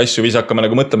ostame kõiki asju või siis hakkame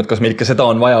nagu mõtlema, et kas meil ikka seda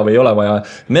on vaja või ei ole vaja.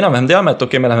 Me enam-vähem teame, et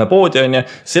okei, me läheme poodi on ja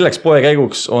selleks poe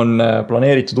käiguks on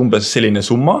planeeritud umbes selline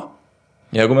summa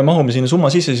ja kui me mahume sinna summa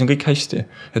sisse, siis on kõik hästi.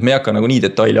 Et me ei hakka nagu nii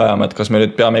detaili ajama, et kas me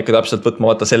nüüd peame ikka täpselt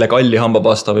võtma vaata selle kalli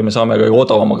hambapasta või me saame ka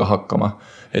odavamaga hakkama.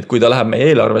 Et kui ta läheb meie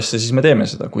eelarvesse, siis me teeme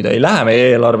seda. Kui ta ei lähe meie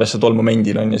eelarvesse tol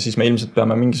momendil on ja siis me ilmselt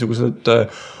peame mingisugused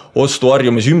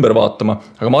ostuharjumisi ümber vaatama,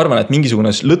 aga ma arvan, et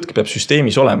mingisugune lõtk peab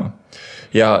süsteemis olema.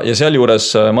 Ja seal juures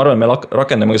ma arvan, me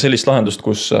rakendame ka sellist lahendust,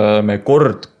 kus me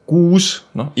kord kuus,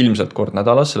 ilmselt kord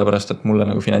nädalas, sellepärast, et mulle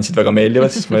nagu finantsid väga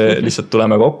meeldivad, siis me lihtsalt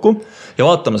tuleme kokku ja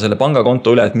vaatame selle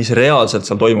pangakonto üle, et mis reaalselt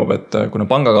seal toimub, et kuna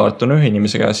pangakaart on ühe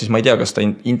inimese käes, siis ma ei tea, kas ta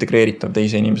integreeritav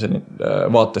teise inimese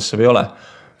vaatesse või ei ole.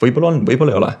 Võib-olla on,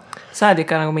 võib-olla ei ole. Sa oled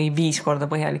ikka nagu mingi 5 korda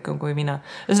põhjalikum kui mina.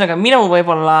 Ühesõnaga, minu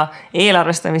võib-olla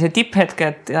eelarvestamise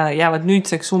tipphetked jäävad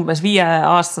nüüdseks umbes 5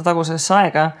 aasta tagusesse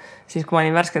aega, siis kui ma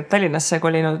olin värskelt Tallinnasse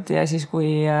kolinud ja siis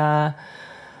kui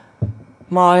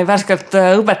ma olin värskelt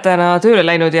õpetajana tööle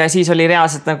läinud ja siis oli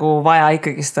reaalselt nagu vaja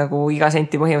ikkagist nagu iga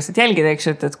senti põhimõtteliselt jälgida, eks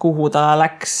ju, et kuhu ta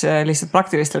läks lihtsalt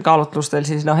praktilistel kaalutlustel,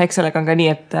 siis noh, eks sellega on ka nii,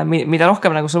 et mida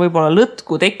rohkem nagu sul võib-olla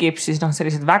lõtku tekib, siis noh,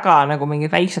 sellised väga nagu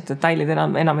mingid väiksed detailid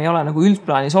enam ei ole nagu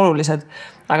üldplaanis olulised.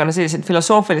 Aga no sellised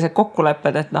filosoofilised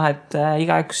kokkulepped, et noh, et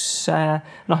igaüks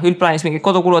noh, üldplaanis mingid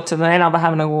kodukulutused on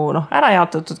enam-vähem nagu noh, ära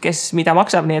jaotatud, kes mida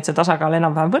maksab, nii et see tasakaal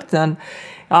enam-vähem võrdne on.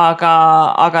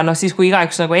 Aga noh, siis kui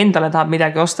igaüks nagu endale tahab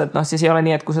midagi osta, et noh, siis ei ole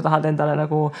nii, et kui sa tahad endale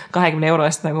nagu 20 euro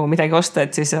eest nagu midagi osta,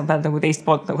 et siis sa pead nagu teist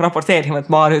poolt nagu raporteerima, et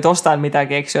ma nüüd ostan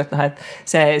midagi, eks ju, et noh, et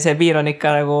see piir on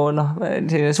ikka nagu noh,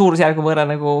 suurusjärgu võrra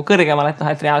nagu kõrgemal, et noh,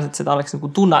 et reaalselt seda oleks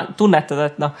nagu tunnetada,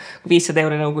 et noh, 500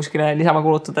 euri nagu kuskile niisama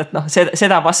kulutada, et noh,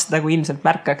 seda vast nagu ilmselt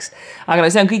märkaks. Aga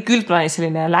no see on kõik üldplaanis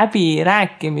selline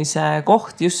läbirääkimise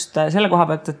koht just selle koha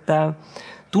pealt, et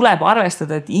tuleb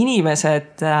arvestada, et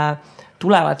inimesed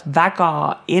tulevad väga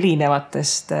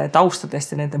erinevatest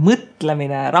taustadest ja nende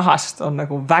mõtlemine rahast on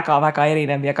nagu väga-väga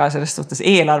erinev ja ka sellest suhtes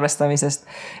eelarvestamisest,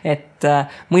 et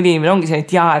mõni inimene ongi see, et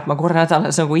jaa, et ma korra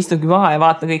nädalas nagu istungi maha ja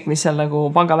vaatan kõik, mis seal nagu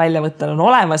panga väljavõttel on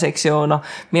olemas, eks ju, noh,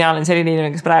 mina olen selline inimene,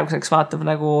 kes praeguseks vaatab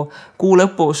nagu kuu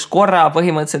lõpus korra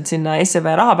põhimõtteliselt sinna SEB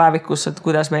rahapäevikusse, et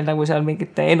kuidas meil nagu seal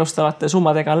mingite ennustavate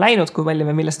summadega on läinud, kui palju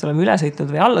me millest oleme üle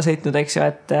sõitnud või alla sõitnud, eks ju,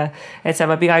 et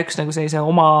seal peab igaüks nagu sellise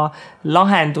oma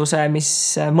lahenduse, mis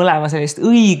mõlema sellist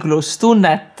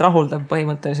õiglustunnet rahuldab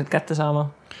põhimõtteliselt kätte saama.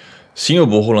 Sinu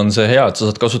puhul on see hea, et sa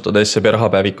saad kasutada SEB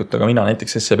rahapäevikut, aga mina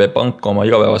näiteks SEB panka oma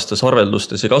igapäevastes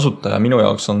arveldustes ei kasuta ja minu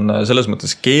jaoks on selles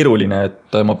mõttes keeruline,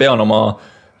 et ma pean oma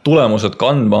tulemused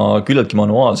kandma küllaltki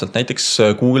manuaalselt, näiteks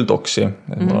Google Docsi.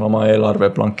 Mul on oma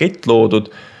eelarve blankett loodud,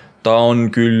 ta on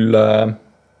küll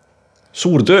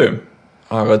suur töö,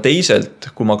 aga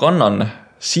teiselt, kui ma kannan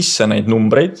sisse neid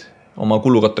numbreid oma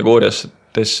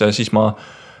kulukategooriatesse, siis ma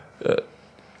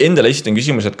endale esitan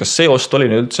küsimus, et kas see ost oli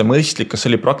üldse mõistlik, kas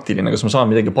see oli praktiline, kas ma saan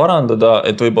midagi parandada,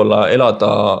 et võib-olla elada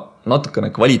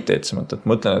natukene kvaliteetsemalt, et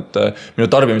mõtlen, et minu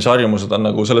tarbimisharjumused on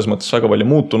nagu selles mõttes väga palju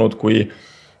muutunud,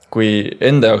 kui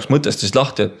enda jaoks mõtestasid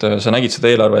lahti, et sa nägid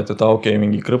seda eelarvet, et okei,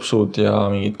 mingi krõpsud ja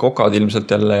mingid kokad ilmselt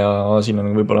jälle ja siin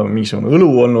on võib-olla mingisugune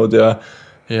õlu olnud ja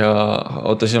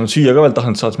oota, siis on süüa ka veel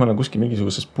tahtnud saada, ma olen kuskil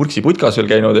mingisuguses purksiputkas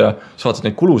veel käinud ja sa vaatad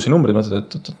neid kulusid numbreid,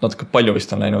 mõtled, et natuke palju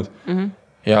vist on läinud.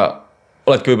 Ja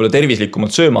oledki võib-olla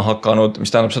tervislikumalt sööma hakanud,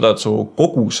 mis tähendab seda, et su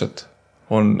kogused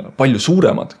on palju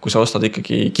suuremad, kui sa ostad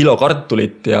ikkagi kilo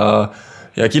kartulit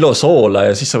ja kilo soola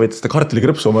ja siis sa võid seda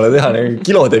kartulikrõpsu omale teha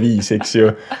kilode viis, eks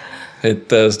ju.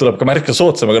 Et see tuleb ka märka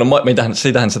sootsam, aga no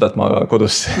see ei tähenda seda, et ma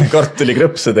kodus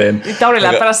kartulikrõpse teen. Tauri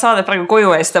läheb pärast saadet praegu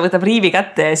koju eest, ta võtab riivi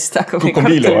kätte ja siis ta hakkab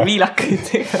kartuliviilakaid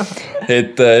tegema.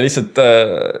 Et lihtsalt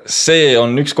see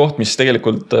on üks koht, mis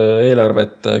tegelikult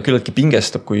eelarvet küllaltki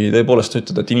pingestab, kui tõepoolest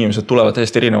ütled, et inimesed tulevad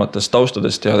täiesti erinevatest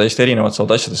taustadest ja täiesti erinevad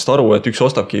saavad asjadest aru, et üks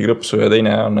ostabki krõpsu ja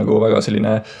teine on nagu väga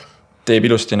selline, teeb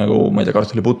ilusti nagu, ma ei tea,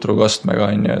 kartuliputru kastmega,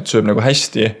 et sööb nagu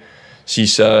hästi,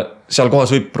 siis seal kohas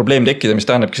võib probleem tekkida, mis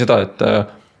tähendabki seda,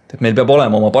 et meil peab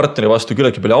olema oma partneri vastu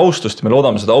küllaltki palju austust ja me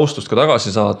loodame seda austust ka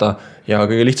tagasi saada ja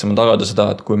kõige lihtsam on tagada seda,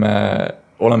 et kui me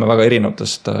oleme väga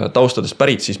erinevatest taustadest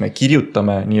pärit, siis me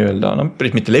kirjutame nii-öelda,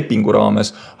 päris mitte lepingu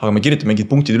raames, aga me kirjutame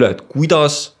mingid punktid üle, et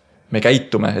kuidas me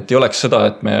käitume, et ei oleks seda,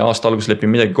 et me aasta alguses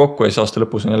lepime midagi kokku ja siis aasta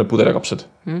lõpus on jälle puderekapsad.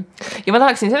 Ja ma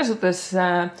tahaksin selles suhtes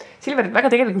Silverit väga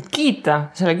tegelikult kiita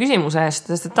selle küsimuse eest,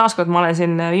 sest et taaskord ma olen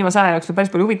siin viimase aja jooksul päris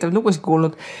palju huvitavaid lugusid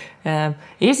kuulnud.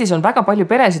 Eestis on väga palju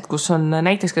peresid, kus on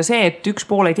näiteks ka see, et üks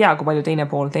pool ei tea, kui palju teine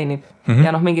pool teenib.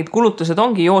 Ja noh, mingid kulutused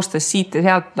ongi joostes siit ja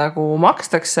sealt nagu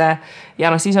makstakse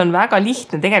ja noh, siis on väga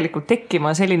lihtne tegelikult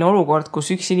tekkima selline olukord, kus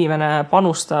üks inimene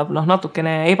panustab noh,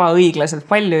 natukene ebaõiglaselt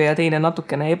palju ja teine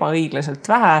natukene ebaõiglaselt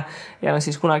vähe ja noh,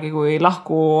 siis kunagi, kui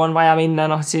lahku on vaja minna,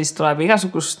 noh, siis tuleb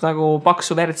igasugust nagu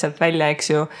paksu verd sealt välja,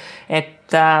 eks ju,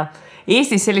 et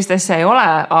Eestis sellist asja ei ole,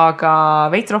 aga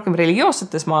veits rohkem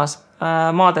religioossetes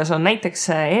maades on näiteks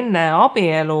enne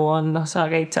abielu on, noh, sa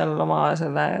käid seal oma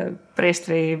selle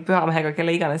preestri pühamehega,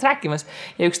 kelle iganes rääkimas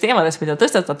ja üks teemadest, mida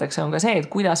tõstatatakse, on ka see, et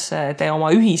kuidas te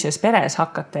oma ühises peres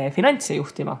hakkate finantse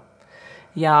juhtima.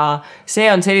 Ja see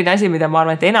on selline asi, mida ma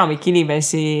arvan, et enamik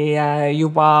inimesi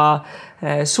juba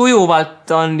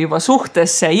sujuvalt on juba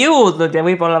suhtesse jõudnud ja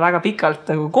võib-olla väga pikalt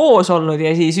nagu koos olnud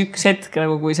ja siis üks hetk,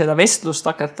 nagu kui seda vestlust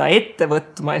hakata ette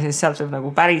võtma ja siis sealt võib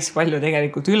nagu päris palju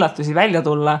tegelikult üllatusi välja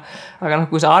tulla. Aga noh,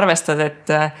 kui sa arvestad,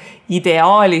 et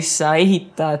ideaalis sa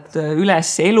ehitad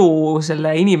üles elu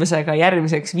selle inimesega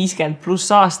järgmiseks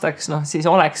 50+ aastaks, noh, siis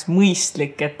oleks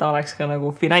mõistlik, et ta oleks ka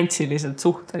nagu finantsiliselt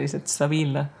suhteliselt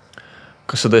stabiilne.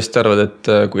 Kas sa tõesti arvad, et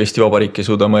kui Eesti Vabariik ei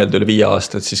suuda mõelda üle 5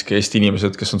 aastat, siis ka Eesti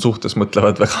inimesed, kes on suhtes,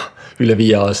 mõtlevad väga üle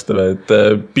 5 aastale, et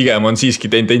pigem on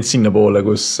siiski tendents sinna poole,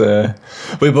 kus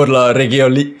võib-olla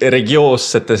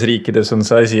regioossetes riikides on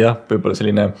see asi võib-olla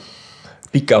selline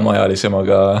pikamaajalisem,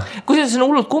 aga... Kusjuures on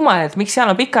hullult kummaline, et miks seal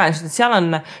on pikaajaliselt, et seal on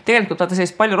tegelikult vaata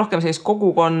sellist palju rohkem sellist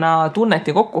kogukonna tunnet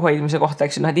ja kokkuhoidmise kohta,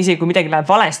 eks ju, et isegi kui midagi läheb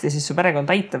valesti, siis su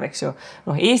perekond aitab, eks ju.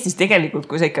 Eestis tegelikult,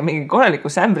 kui sa ikka mingi korraliku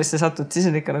sämbrisse satud, siis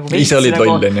on ikka nagu veits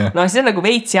siis on nagu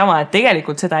veits jama, et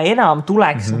tegelikult seda enam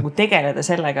tuleks nagu tegeleda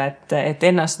sellega, et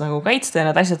ennast nagu kaitsta ja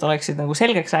need asjad oleksid nagu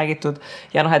selgeks räägitud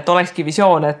ja et olekski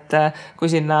visioon, et kui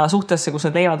sinna suhtesse, kus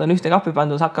need leivad on ühte kappi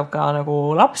pandud, hakkab ka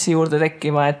nagu lapsi juurde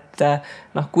tekkima, et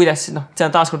kuidas, see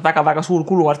on taaskord väga-väga suur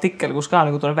kuluartikkel, kus ka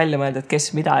nagu tuleb välja mõelda, et kes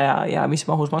mida ja mis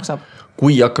mahus maksab.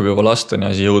 Kui hakkab juba lasteni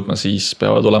asi jõudma, siis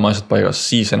peavad olema asjad paigas,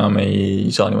 siis enam ei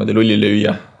saa niimoodi lullile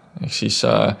lüüa. Ehk siis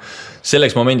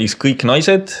selleks momendiks kõik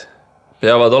naised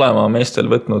peavad olema meestel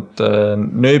võtnud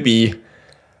nööbi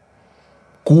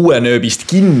 6 nööbist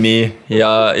kinni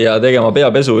ja tegema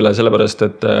peapesu üle, sellepärast,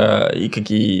 et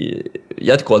ikkagi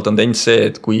jätkuvalt on tendents see,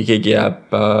 et kui keegi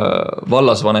jääb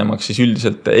vallasvanemaks, siis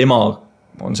üldiselt ema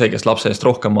on see, kes lapse eest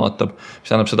rohkem vaatab. See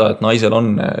tähendab seda, et naisel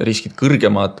on riskid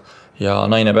kõrgemad ja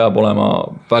naine peab olema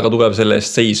väga tugev selle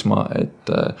eest seisma,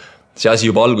 et see asi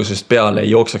juba algusest peale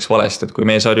ei jookseks valesti, et kui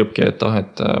mees harjubki, et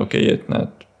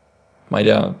näed, ma ei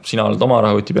tea, sina oled oma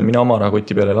rahakoti peal, mina oma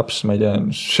rahakoti peal ja laps, ma ei tea,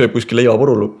 sööb kuskil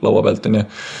leivaporu laua pealt, on ju.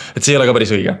 Et see ei ole ka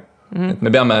päris õige. Et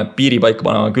me peame piiri paika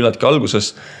panema küllaltki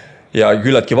alguses ja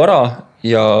küllaltki vara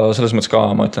ja selles mõttes ka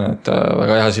ma ütlen, et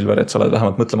väga hea Silver, et sa oled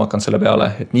vähemalt mõtlema hakanud selle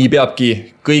peale, et nii peabki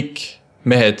kõik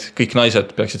mehed, kõik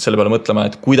naised peaksid selle peale mõtlema,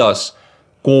 et kuidas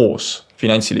koos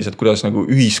finantsiliselt, kuidas nagu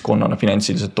ühiskonnana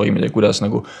finantsiliselt toimida ja kuidas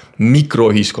nagu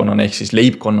mikroühiskonnana ehk siis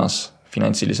leibkonnas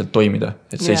finantsiliselt toimida,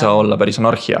 et see ei saa olla päris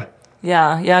anarhia.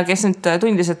 Ja kes nüüd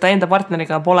tundis, et ta enda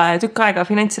partneriga pole tükk aega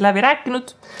finantsi läbi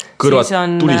rääkinud. Kõrvad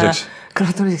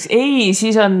tuliseks. Ei,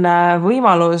 siis on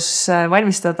võimalus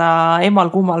valmistada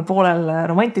emmal-kummal poolel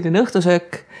romantiline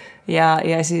õhtusöök ja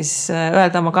siis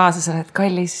öelda oma kaaslasele, et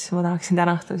kallis, ma tahaksin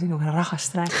täna õhtul sinuga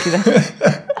rahast rääkida.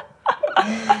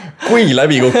 Kui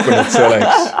läbi kukkunud see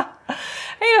oleks?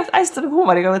 Ei, hästi tuleb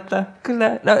huumoriga võtta.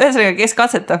 Ühesõnaga, kes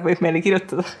katsetab, võib meile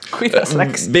kirjutada, kuidas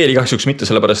läks. Veel igaks juhuks mitte,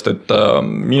 sellepärast, et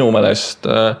minu meelest,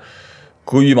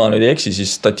 kui ma nüüd ei eksi,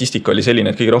 siis statistika oli selline,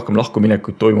 et kõige rohkem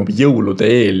lahkuminekuid toimub jõulude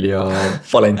eel ja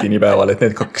valentinipäeval, et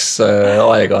need 2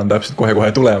 aega on täpselt kohe-kohe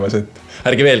tulemas, et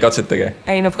ärge veel katsetage.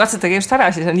 Ei, katsetage just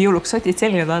ära, siis on jõuluks sotid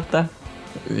selged vaata.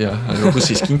 Jah, aga kus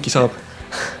siis kinki saab?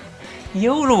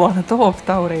 Jõuluvana toob,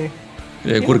 Tauri.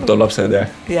 Ja kurk toob lapsed, jah.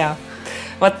 Jaa,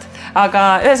 võt.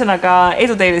 Aga ühesõnaga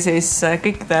edu teile siis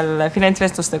kõikidel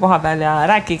finantsvestluste koha peal ja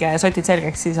rääkige sotid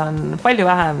selgeks, siis on palju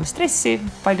vähem stressi,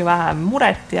 palju vähem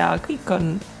muret ja kõik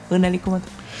on õnnelikumad.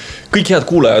 Kõik head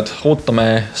kuulajad, ootame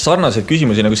sarnaseid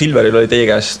küsimusi nagu Silveril oli teie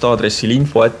käest aadressil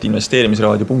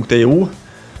info@investeerimisraadio.eu.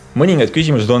 Mõningad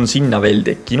küsimused on sinna veel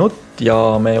tekkinud ja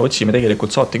me otsime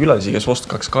tegelikult saatekülalisi, kes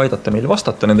oskaks ka aidata meil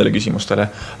vastata nendele küsimustele.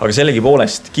 Aga sellegi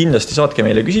poolest kindlasti saatke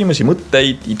meile küsimusi,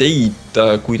 mõtteid, ideid,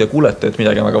 kui te kuulete, et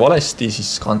midagi on väga valesti,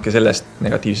 siis kandke sellest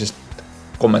negatiivsest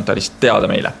kommentaarist teada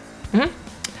meile.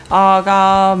 Aga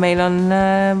meil on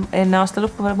enne aasta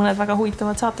lõppu veel mõned väga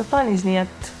huvitavad saated plaanis, nii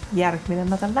et järgmine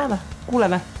nädal näeme,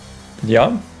 kuuleme. Ja.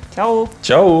 Tšau.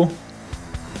 Tšau.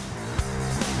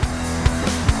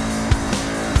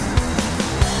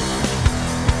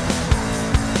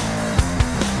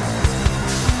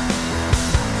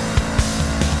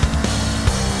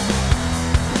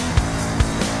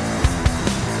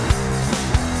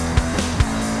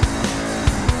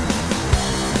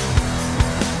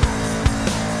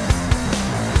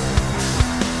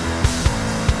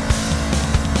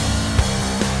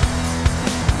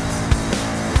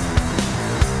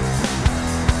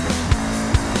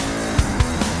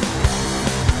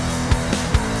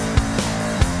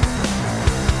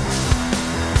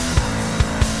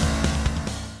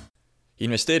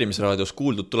 Investeerimisraadios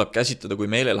kuuldud tuleb käsitleda kui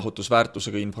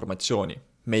meelelahutusväärtusega informatsiooni.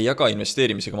 Me ei jaga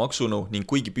investeerimisega maksunu ning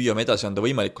kuigi püüame edasi anda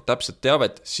võimalikult täpset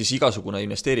teavet, siis igasugune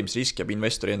investeerimisrisk jääb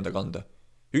investori enda kanda.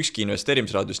 Ükski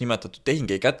investeerimisraadios nimetatud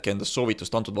tehing ei kätke endast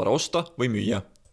soovitust antud vara osta või müüa.